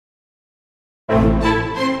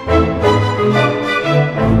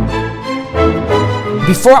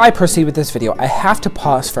Before I proceed with this video, I have to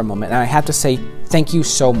pause for a moment and I have to say thank you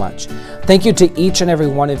so much. Thank you to each and every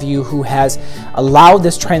one of you who has allowed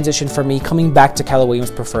this transition for me coming back to Keller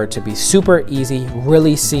Williams Preferred to be super easy,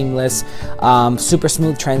 really seamless, super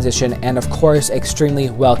smooth transition, and of course, extremely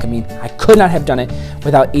welcoming. I could not have done it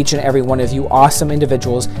without each and every one of you awesome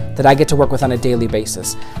individuals that I get to work with on a daily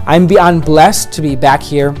basis. I'm beyond blessed to be back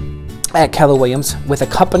here at Keller Williams with a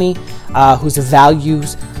company whose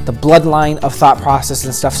values, the bloodline of thought process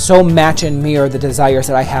and stuff so match and mirror the desires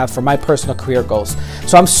that I have for my personal career goals.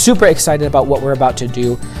 So I'm super excited about what we're about to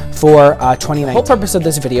do for 2019. The whole purpose of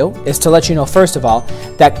this video is to let you know, first of all,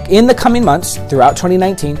 that in the coming months throughout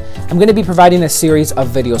 2019, I'm going to be providing a series of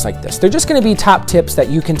videos like this. They're just going to be top tips that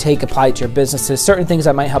you can take, apply to your businesses, certain things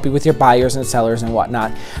that might help you with your buyers and sellers and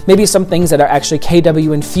whatnot. Maybe some things that are actually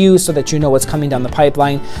KW infused so that you know what's coming down the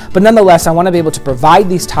pipeline. But nonetheless, I want to be able to provide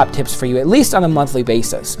these top tips for you at least on a monthly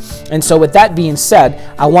basis. And so with that being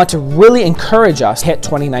said, I want to really encourage us to hit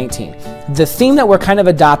 2019. The theme that we're kind of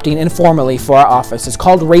adopting informally for our office is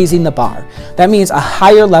called Raising the Bar. That means a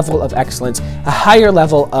higher level of excellence, a higher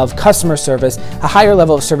level of customer service, a higher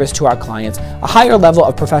level of service to our clients, a higher level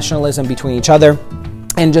of professionalism between each other,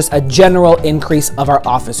 and just a general increase of our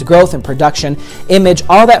office growth and production, image,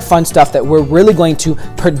 all that fun stuff that we're really going to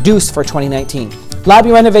produce for 2019.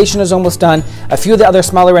 Lobby renovation is almost done. A few of the other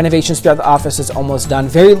smaller renovations throughout the office is almost done.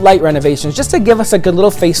 Very light renovations just to give us a good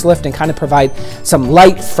little facelift and kind of provide some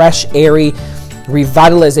light, fresh, airy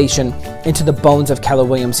revitalization into the bones of Keller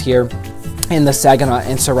Williams here in the Saginaw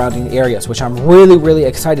and surrounding areas, which I'm really, really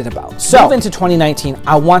excited about. So, moving into 2019,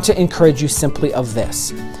 I want to encourage you simply of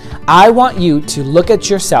this. I want you to look at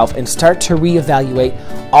yourself and start to reevaluate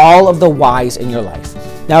all of the whys in your life.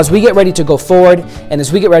 Now, as we get ready to go forward and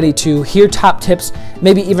as we get ready to hear top tips,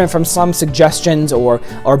 maybe even from some suggestions or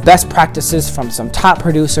best practices from some top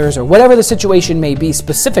producers or whatever the situation may be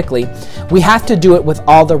specifically, we have to do it with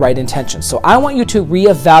all the right intentions. So I want you to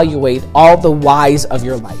reevaluate all the whys of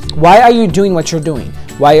your life. Why are you doing what you're doing?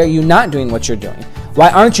 Why are you not doing what you're doing?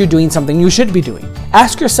 Why aren't you doing something you should be doing?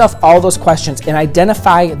 Ask yourself all those questions and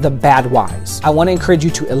identify the bad whys. I want to encourage you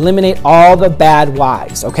to eliminate all the bad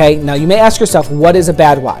whys, okay? Now you may ask yourself, what is a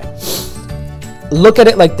bad why? Look at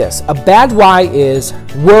it like this. A bad why is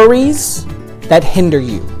worries that hinder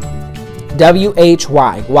you.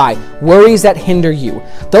 W-H-Y, why? Worries that hinder you.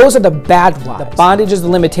 Those are the bad whys. The bondages, the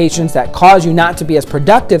limitations that cause you not to be as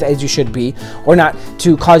productive as you should be, or not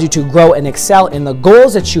to cause you to grow and excel in the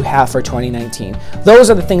goals that you have for 2019. Those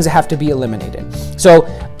are the things that have to be eliminated. So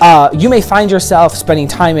you may find yourself spending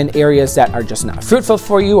time in areas that are just not fruitful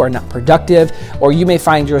for you or not productive, or you may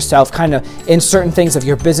find yourself kind of in certain things of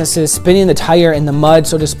your businesses spinning the tire in the mud,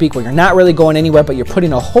 so to speak, where you're not really going anywhere, but you're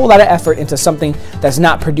putting a whole lot of effort into something that's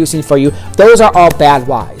not producing for you. Those are all bad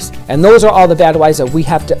whys. And those are all the bad whys that we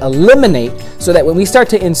have to eliminate so that when we start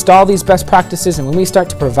to install these best practices and when we start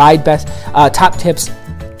to provide best top tips,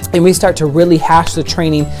 and we start to really hash the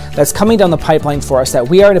training that's coming down the pipeline for us, that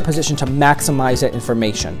we are in a position to maximize that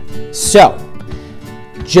information. So,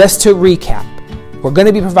 just to recap, we're going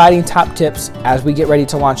to be providing top tips as we get ready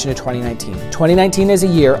to launch into 2019. 2019 is a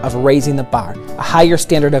year of raising the bar, a higher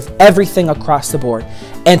standard of everything across the board.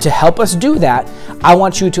 And to help us do that, I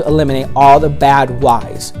want you to eliminate all the bad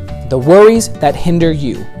whys, the worries that hinder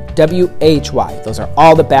you. W-H-Y. Those are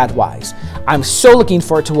all the bad whys. I'm so looking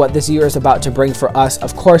forward to what this year is about to bring for us.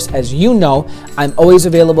 Of course, as you know, I'm always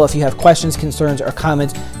available. If you have questions, concerns, or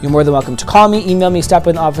comments, you're more than welcome to call me, email me, stop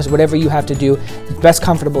in the office, whatever you have to do, best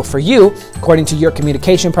comfortable for you, according to your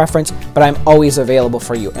communication preference, but I'm always available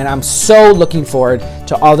for you. And I'm so looking forward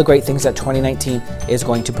to all the great things that 2019 is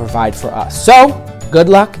going to provide for us. So, good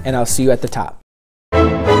luck, and I'll see you at the top.